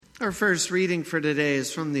Our first reading for today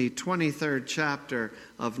is from the 23rd chapter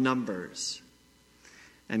of Numbers.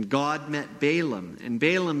 And God met Balaam, and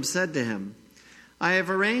Balaam said to him, I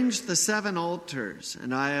have arranged the 7 altars,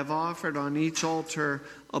 and I have offered on each altar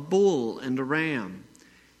a bull and a ram.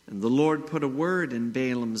 And the Lord put a word in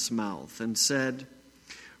Balaam's mouth and said,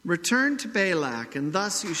 Return to Balak, and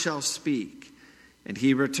thus you shall speak. And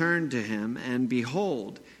he returned to him, and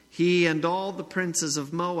behold, he and all the princes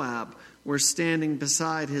of Moab were standing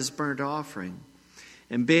beside his burnt offering.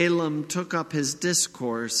 And Balaam took up his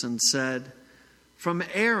discourse and said, From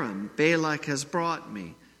Aram Balak has brought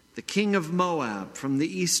me, the king of Moab, from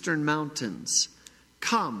the eastern mountains.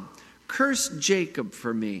 Come, curse Jacob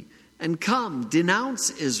for me, and come,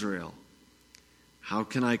 denounce Israel. How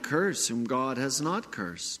can I curse whom God has not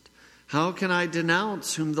cursed? How can I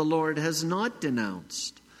denounce whom the Lord has not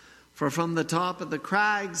denounced? For from the top of the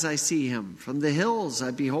crags I see him, from the hills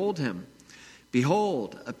I behold him.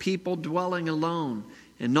 Behold, a people dwelling alone,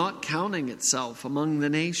 and not counting itself among the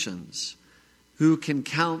nations. Who can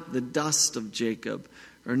count the dust of Jacob,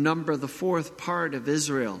 or number the 4th part of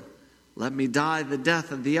Israel? Let me die the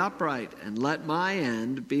death of the upright, and let my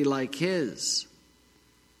end be like his.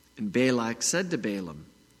 And Balak said to Balaam,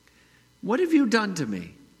 What have you done to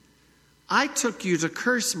me? I took you to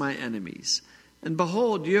curse my enemies, and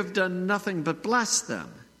behold, you have done nothing but bless them.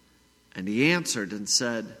 And he answered and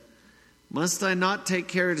said, Must I not take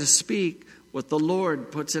care to speak what the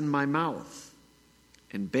Lord puts in my mouth?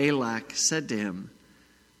 And Balak said to him,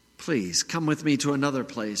 Please come with me to another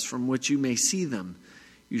place from which you may see them.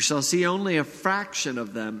 You shall see only a fraction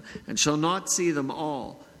of them, and shall not see them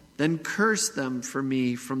all. Then curse them for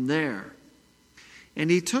me from there. And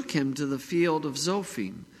he took him to the field of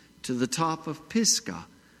Zophim, to the top of Pisgah,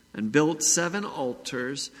 and built 7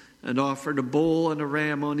 altars, and offered a bull and a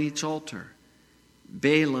ram on each altar.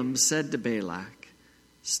 Balaam said to Balak,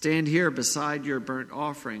 Stand here beside your burnt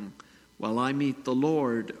offering, while I meet the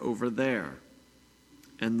Lord over there.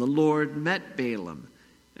 And the Lord met Balaam,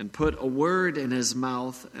 and put a word in his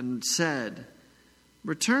mouth, and said,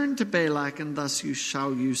 Return to Balak, and thus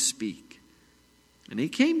shall you speak. And he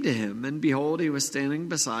came to him, and behold, he was standing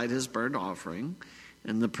beside his burnt offering,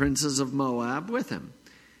 and the princes of Moab with him.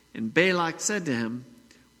 And Balak said to him,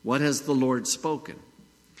 What has the Lord spoken?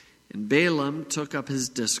 And Balaam took up his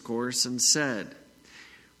discourse and said,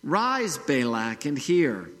 Rise, Balak, and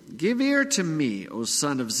hear. Give ear to me, O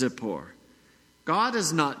son of Zippor. God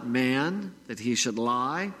is not man that he should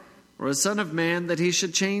lie, or a son of man that he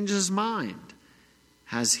should change his mind.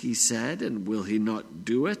 Has he said, and will he not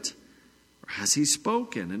do it? Or has he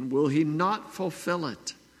spoken, and will he not fulfill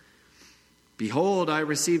it? Behold, I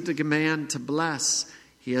received a command to bless.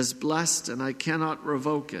 He has blessed, and I cannot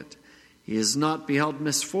revoke it. He has not beheld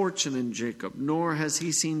misfortune in Jacob, nor has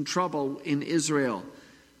he seen trouble in Israel.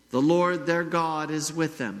 The Lord their God is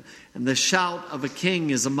with them, and the shout of a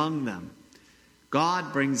king is among them.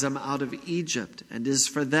 God brings them out of Egypt, and is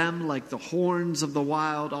for them like the horns of the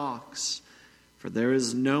wild ox. For there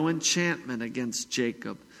is no enchantment against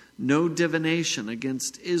Jacob, no divination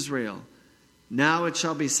against Israel. Now it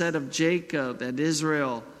shall be said of Jacob and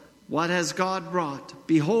Israel, What has God wrought?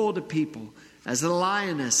 Behold, a people. As a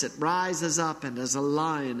lioness it rises up, and as a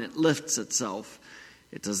lion it lifts itself.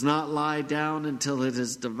 It does not lie down until it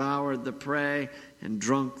has devoured the prey and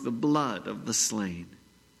drunk the blood of the slain.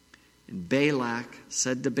 And Balak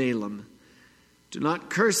said to Balaam, Do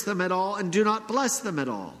not curse them at all, and do not bless them at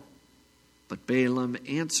all. But Balaam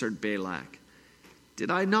answered Balak,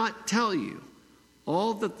 Did I not tell you,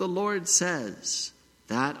 all that the Lord says,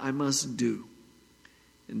 that I must do?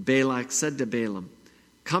 And Balak said to Balaam,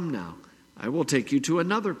 Come now, I will take you to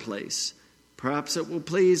another place. Perhaps it will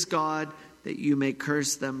please God that you may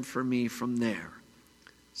curse them for me from there.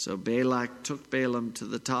 So Balak took Balaam to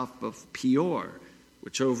the top of Peor,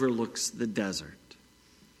 which overlooks the desert.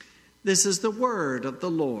 This is the word of the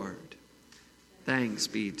Lord. Thanks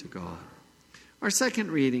be to God. Our second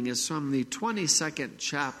reading is from the 22nd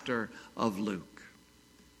chapter of Luke.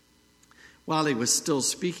 While he was still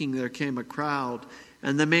speaking, there came a crowd,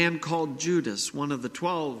 and the man called Judas, one of the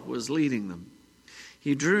 12, was leading them.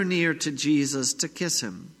 He drew near to Jesus to kiss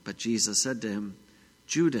him, but Jesus said to him,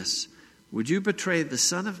 Judas, would you betray the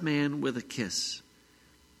Son of Man with a kiss?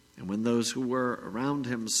 And when those who were around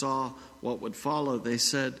him saw what would follow, they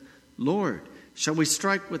said, Lord, shall we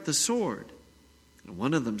strike with the sword? And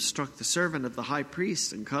one of them struck the servant of the high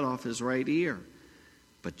priest and cut off his right ear.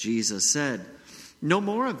 But Jesus said, No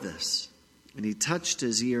more of this. And he touched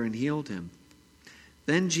his ear and healed him.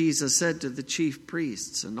 Then Jesus said to the chief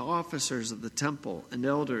priests and officers of the temple and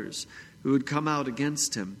elders who had come out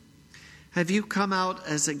against him, Have you come out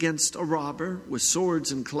as against a robber with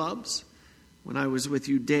swords and clubs? When I was with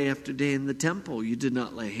you day after day in the temple, you did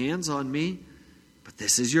not lay hands on me. But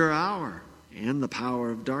this is your hour and the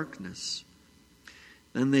power of darkness."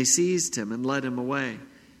 Then they seized him and led him away,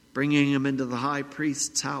 bringing him into the high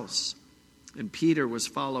priest's house. And Peter was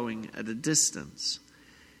following at a distance.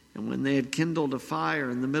 And when they had kindled a fire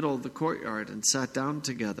in the middle of the courtyard and sat down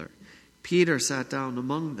together, Peter sat down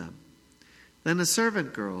among them. Then a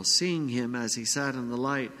servant girl, seeing him as he sat in the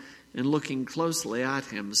light and looking closely at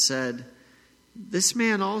him, said, "This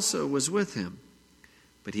man also was with him."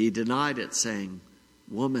 But he denied it, saying,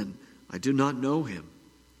 "Woman, I do not know him."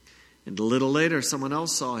 And a little later someone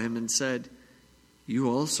else saw him and said, "You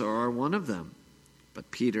also are one of them."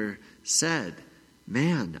 But Peter said,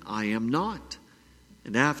 "Man, I am not."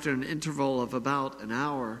 And after an interval of about an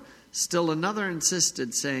hour, still another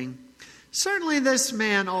insisted, saying, "Certainly this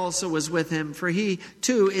man also was with him, for he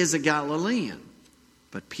too is a Galilean."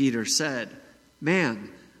 But Peter said, "Man,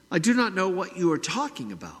 I do not know what you are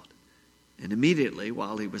talking about." And immediately,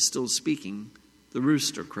 while he was still speaking, the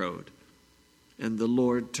rooster crowed. And the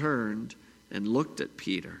Lord turned and looked at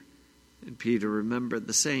Peter. And Peter remembered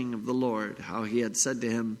the saying of the Lord, how he had said to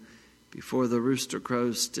him, "Before the rooster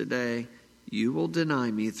crows today, you will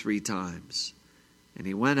deny me 3 times." And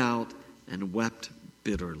he went out and wept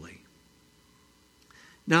bitterly.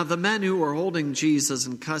 Now the men who were holding Jesus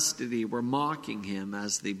in custody were mocking him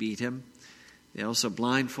as they beat him. They also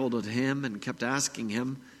blindfolded him and kept asking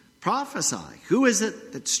him, "Prophesy, who is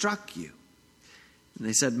it that struck you?" And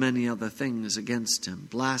they said many other things against him,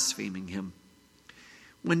 blaspheming him.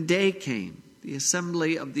 When day came, the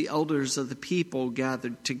assembly of the elders of the people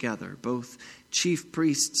gathered together, both chief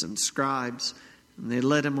priests and scribes, and they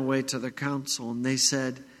led him away to their council, and they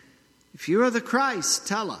said, "If you are the Christ,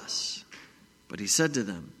 tell us." But he said to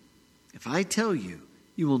them, "If I tell you,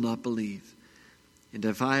 you will not believe. And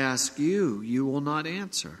if I ask you, you will not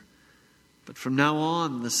answer. But from now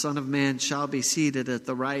on, the Son of Man shall be seated at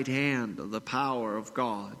the right hand of the power of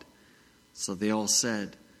God." So they all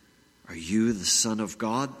said, "Are you the Son of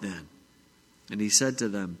God then?" And he said to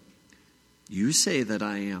them, "You say that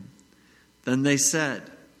I am." Then they said,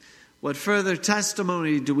 "What further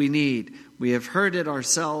testimony do we need? We have heard it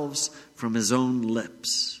ourselves from his own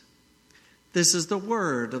lips." This is the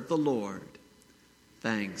word of the Lord.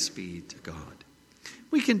 Thanks be to God.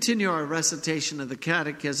 We continue our recitation of the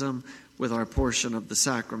Catechism with our portion of the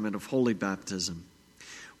sacrament of Holy Baptism.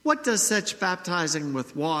 What does such baptizing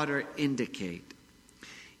with water indicate?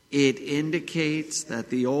 It indicates that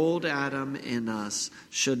the old Adam in us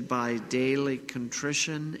should by daily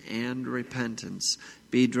contrition and repentance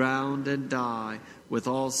be drowned and die with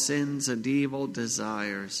all sins and evil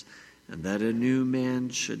desires, and that a new man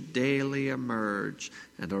should daily emerge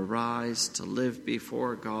and arise to live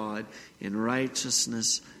before God in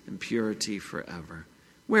righteousness and purity forever.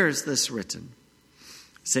 Where is this written?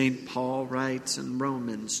 St. Paul writes in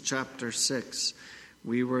Romans chapter 6,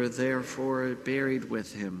 "We were therefore buried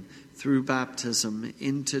with him through baptism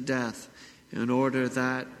into death, in order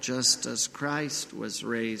that, just as Christ was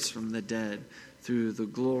raised from the dead through the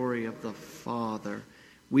glory of the Father,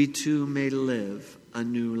 we too may live a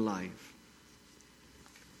new life."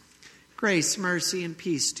 Grace, mercy, and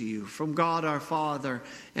peace to you from God our Father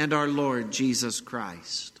and our Lord Jesus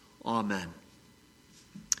Christ. Amen.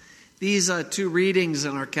 These 2 readings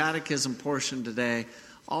in our catechism portion today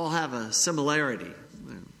all have a similarity.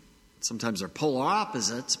 Sometimes they're polar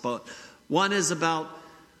opposites, but one is about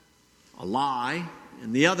a lie,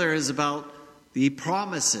 and the other is about the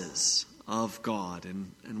promises of God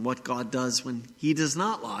and what God does when he does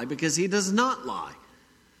not lie, because he does not lie.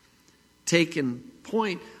 Take in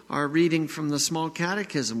point our reading from the small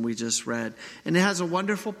catechism we just read, and it has a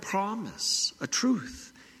wonderful promise, a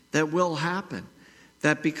truth that will happen,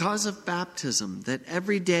 that because of baptism, that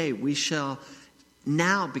every day we shall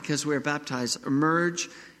now, because we are baptized, emerge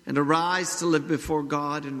and arise to live before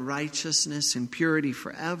God in righteousness and purity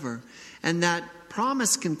forever. And that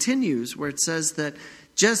promise continues where it says that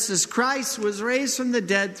just as Christ was raised from the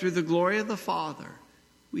dead through the glory of the Father,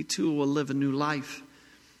 we too will live a new life.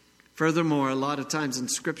 Furthermore, a lot of times in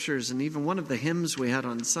scriptures, and even one of the hymns we had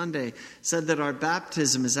on Sunday said that our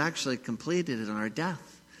baptism is actually completed in our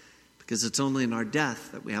death, because it's only in our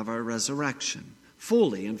death that we have our resurrection,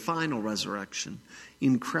 fully and final resurrection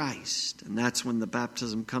in Christ. And that's when the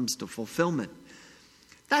baptism comes to fulfillment.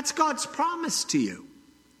 That's God's promise to you.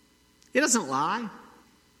 He doesn't lie.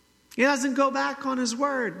 He doesn't go back on his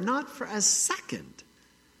word, not for a second.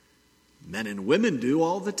 Men and women do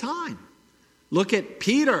all the time. Look at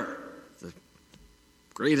Peter, the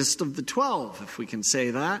greatest of the 12, if we can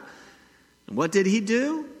say that. And what did he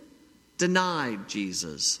do? denied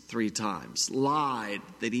Jesus 3 times, lied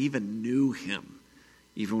that he even knew him,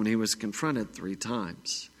 even when he was confronted 3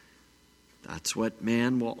 times. That's what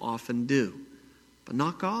man will often do, but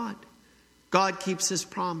not God. God keeps his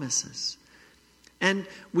promises. And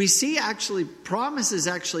we see actually promises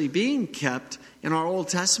actually being kept in our Old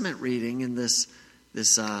Testament reading in this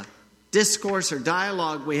discourse or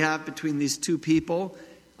dialogue we have between these 2 people,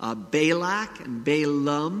 Balak and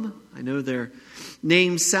Balaam. I know their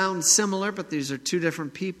names sound similar, but these are 2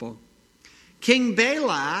 different people. King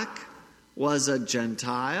Balak was a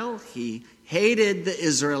Gentile. He hated the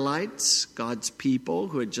Israelites, God's people,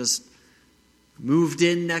 who had just moved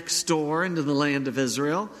in next door into the land of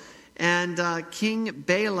Israel. And King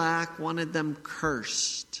Balak wanted them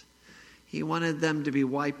cursed. He wanted them to be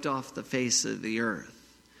wiped off the face of the earth.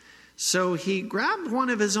 So he grabbed one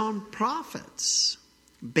of his own prophets,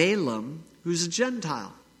 Balaam, who's a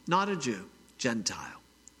Gentile, not a Jew, Gentile.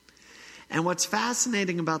 And what's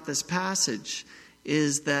fascinating about this passage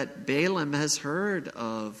is that Balaam has heard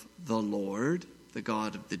of the Lord, the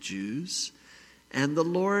God of the Jews, and the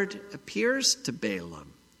Lord appears to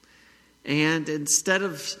Balaam. And instead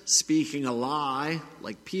of speaking a lie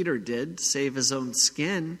like Peter did to save his own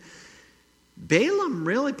skin, Balaam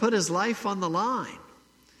really put his life on the line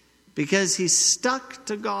because he stuck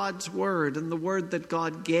to God's word and the word that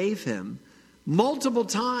God gave him multiple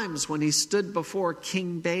times when he stood before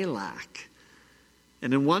King Balak.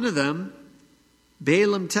 And in one of them,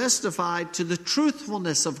 Balaam testified to the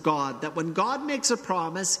truthfulness of God, that when God makes a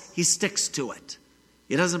promise, he sticks to it.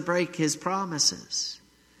 He doesn't break his promises.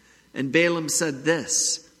 And Balaam said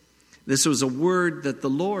this. This was a word that the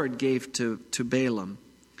Lord gave to Balaam.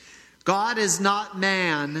 God is not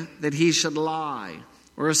man that he should lie,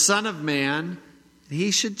 or a son of man that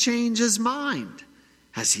he should change his mind.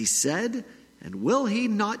 Has he said, and will he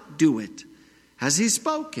not do it? Has he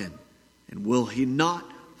spoken, and will he not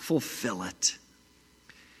fulfill it?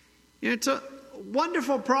 It's a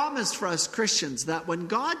wonderful promise for us Christians that when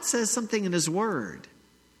God says something in his word,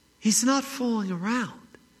 he's not fooling around.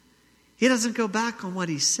 He doesn't go back on what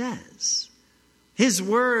he says. His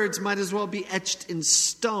words might as well be etched in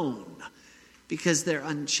stone because they're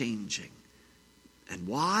unchanging. And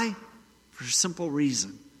why? For a simple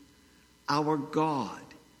reason. Our God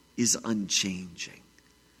is unchanging.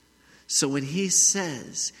 So when he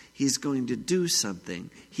says he's going to do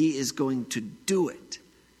something, he is going to do it.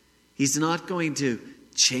 He's not going to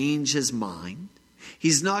change his mind.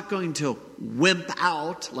 He's not going to wimp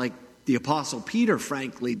out like the Apostle Peter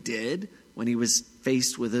frankly did when he was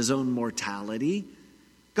faced with his own mortality.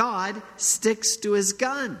 God sticks to his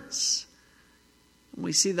guns. And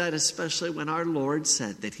we see that especially when our Lord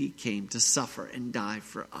said that he came to suffer and die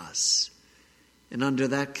for us. And under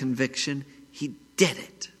that conviction, he did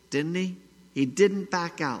it, didn't he? He didn't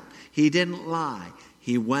back out. He didn't lie.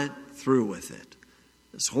 He went through with it.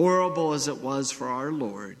 As horrible as it was for our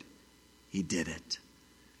Lord, he did it.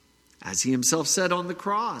 As he himself said on the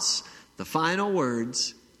cross, the final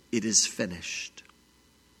words, it is finished.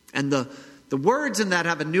 And the words in that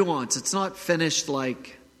have a nuance. It's not finished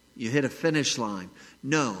like you hit a finish line.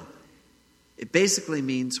 No, it basically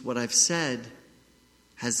means what I've said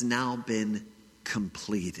has now been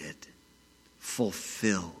completed,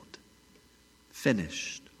 fulfilled,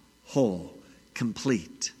 finished, whole,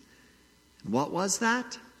 complete. And what was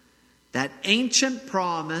that? That ancient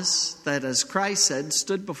promise that, as Christ said,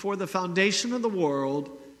 stood before the foundation of the world,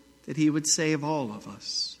 that he would save all of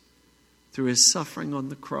us through his suffering on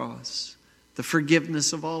the cross, the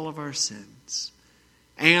forgiveness of all of our sins,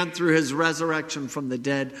 and through his resurrection from the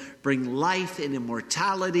dead, bring life and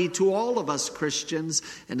immortality to all of us Christians,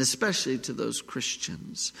 and especially to those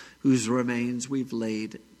Christians whose remains we've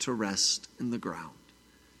laid to rest in the ground.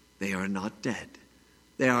 They are not dead.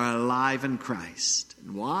 They are alive in Christ.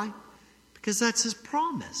 And why? Because that's his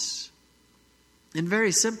promise. And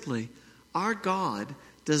very simply, our God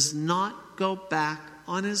does not go back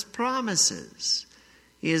on his promises.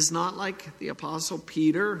 He is not like the Apostle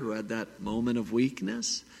Peter, who had that moment of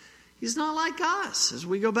weakness. He's not like us as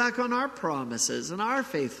we go back on our promises and our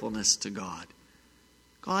faithfulness to God.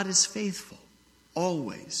 God is faithful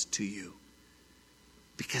always to you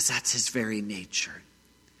because that's his very nature.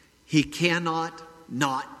 He cannot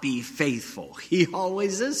not be faithful. He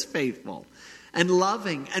always is faithful and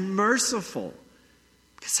loving and merciful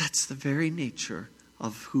because that's the very nature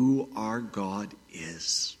of who our God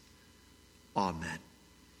is. Amen.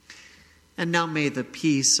 And now may the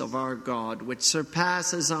peace of our God, which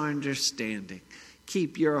surpasses our understanding,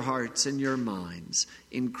 keep your hearts and your minds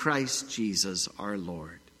in Christ Jesus our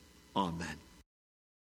Lord. Amen.